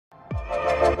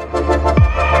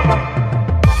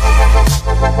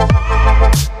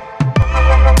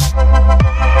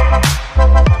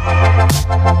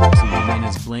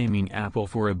Apple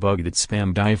for a bug that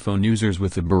spammed iPhone users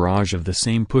with a barrage of the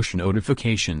same push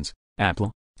notifications.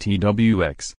 Apple,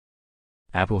 TWX.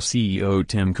 Apple CEO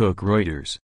Tim Cook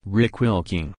Reuters, Rick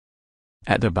Wilking.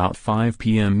 At about 5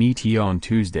 p.m. ET on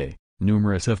Tuesday,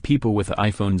 numerous of people with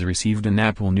iPhones received an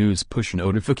Apple News push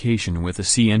notification with a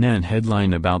CNN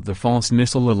headline about the false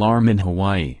missile alarm in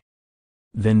Hawaii.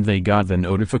 Then they got the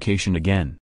notification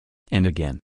again. And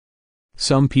again.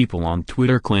 Some people on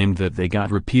Twitter claimed that they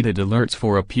got repeated alerts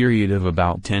for a period of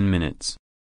about 10 minutes.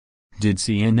 Did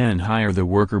CNN hire the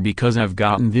worker because I've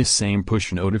gotten this same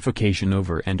push notification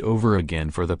over and over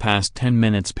again for the past 10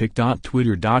 minutes?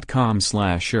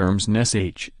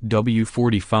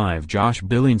 pic.twitter.com/ermsnshw45 Josh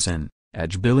Billingson,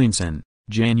 @Billingson,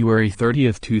 January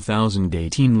 30,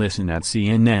 2018. Listen at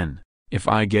CNN. If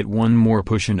I get one more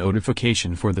push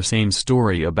notification for the same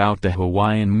story about the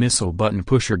Hawaiian missile button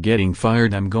pusher getting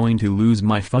fired, I'm going to lose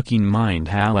my fucking mind.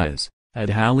 Halas,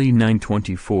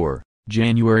 @Hallie924,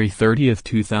 January 30,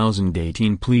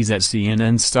 2018. Please at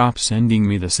CNN stop sending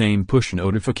me the same push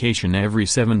notification every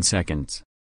 7 seconds.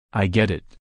 I get it.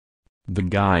 The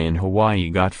guy in Hawaii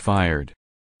got fired.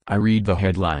 I read the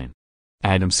headline.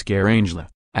 Adam Scarangela,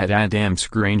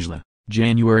 @AdamScarangela,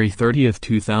 January 30,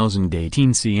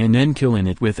 2018. CNN killing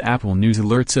it with Apple News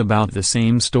alerts about the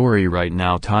same story right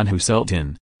now. Todd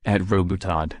Huselton,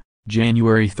 @Robotod,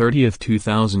 January 30,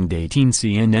 2018.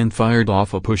 CNN fired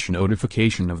off a push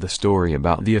notification of the story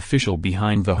about the official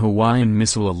behind the Hawaiian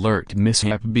missile alert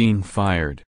mishap being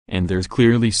fired, and there's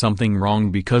clearly something wrong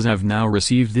because I've now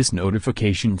received this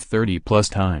notification 30 plus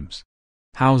times.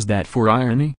 How's that for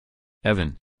irony?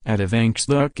 Evan,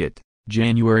 @EvankSluckit,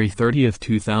 January 30,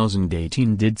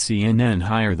 2018. Did CNN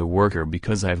hire the worker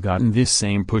because I've gotten this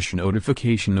same push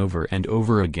notification over and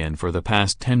over again for the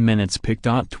past 10 minutes?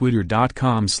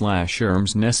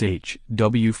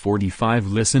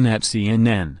 pic.twitter.com/ermsnshw45 Listen at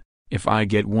CNN. If I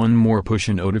get one more push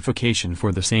notification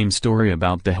for the same story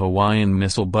about the Hawaiian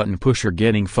missile button pusher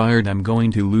getting fired, I'm going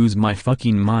to lose my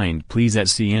fucking mind. Please at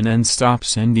CNN stop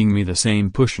sending me the same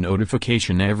push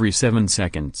notification every 7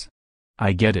 seconds.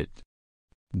 I get it.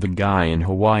 The guy in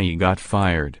Hawaii got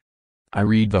fired. I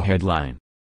read the headline.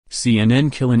 CNN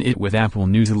killing it with Apple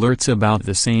News alerts about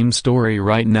the same story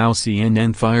right now.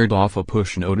 CNN fired off a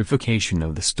push notification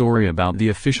of the story about the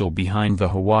official behind the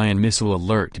Hawaiian missile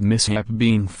alert mishap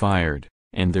being fired,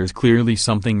 and there's clearly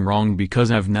something wrong because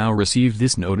I've now received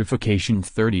this notification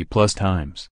 30 plus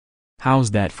times.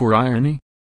 How's that for irony?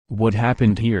 What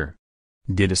happened here?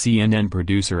 Did a CNN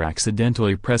producer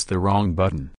accidentally press the wrong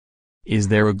button? Is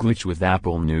there a glitch with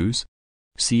Apple News?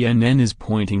 CNN is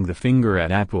pointing the finger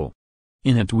at Apple.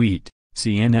 In a tweet,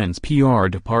 CNN's PR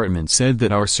department said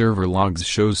that our server logs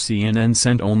shows CNN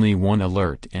sent only one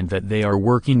alert and that they are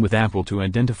working with Apple to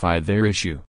identify their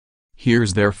issue.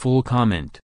 Here's their full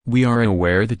comment. We are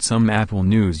aware that some Apple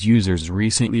News users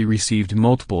recently received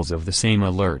multiples of the same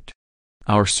alert.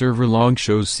 Our server log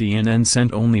shows CNN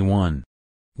sent only one.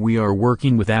 We are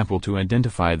working with Apple to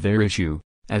identify their issue,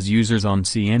 as users on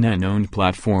CNN-owned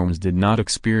platforms did not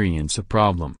experience a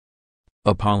problem.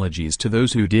 Apologies to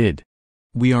those who did.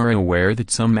 We are aware that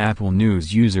some Apple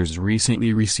News users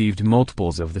recently received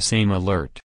multiples of the same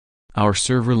alert. Our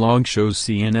server log shows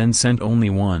CNN sent only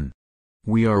one.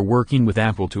 We are working with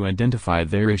Apple to identify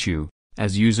their issue,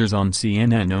 as users on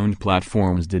CNN-owned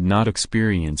platforms did not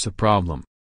experience a problem.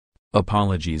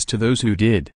 Apologies to those who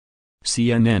did.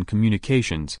 CNN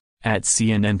Communications,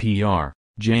 @CNNPR.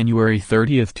 January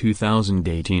 30,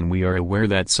 2018. We are aware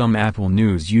that some Apple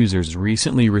News users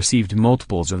recently received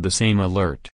multiples of the same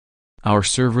alert. Our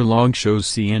server log shows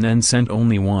CNN sent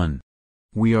only one.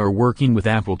 We are working with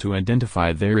Apple to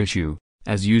identify their issue,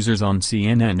 as users on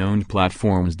CNN-owned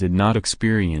platforms did not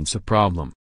experience a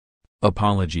problem.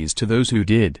 Apologies to those who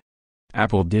did.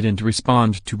 Apple didn't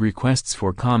respond to requests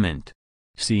for comment.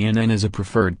 CNN is a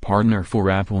preferred partner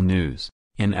for Apple News,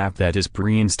 an app that is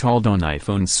pre-installed on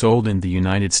iPhones sold in the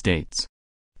United States.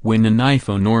 When an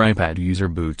iPhone or iPad user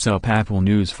boots up Apple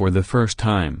News for the first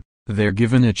time, they're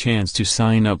given a chance to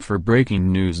sign up for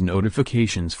breaking news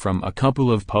notifications from a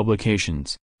couple of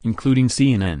publications, including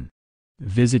CNN.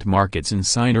 Visit Markets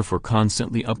Insider for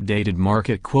constantly updated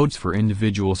market quotes for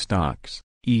individual stocks,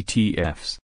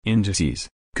 ETFs, indices,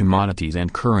 commodities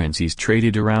and currencies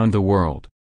traded around the world.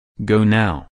 Go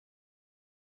now.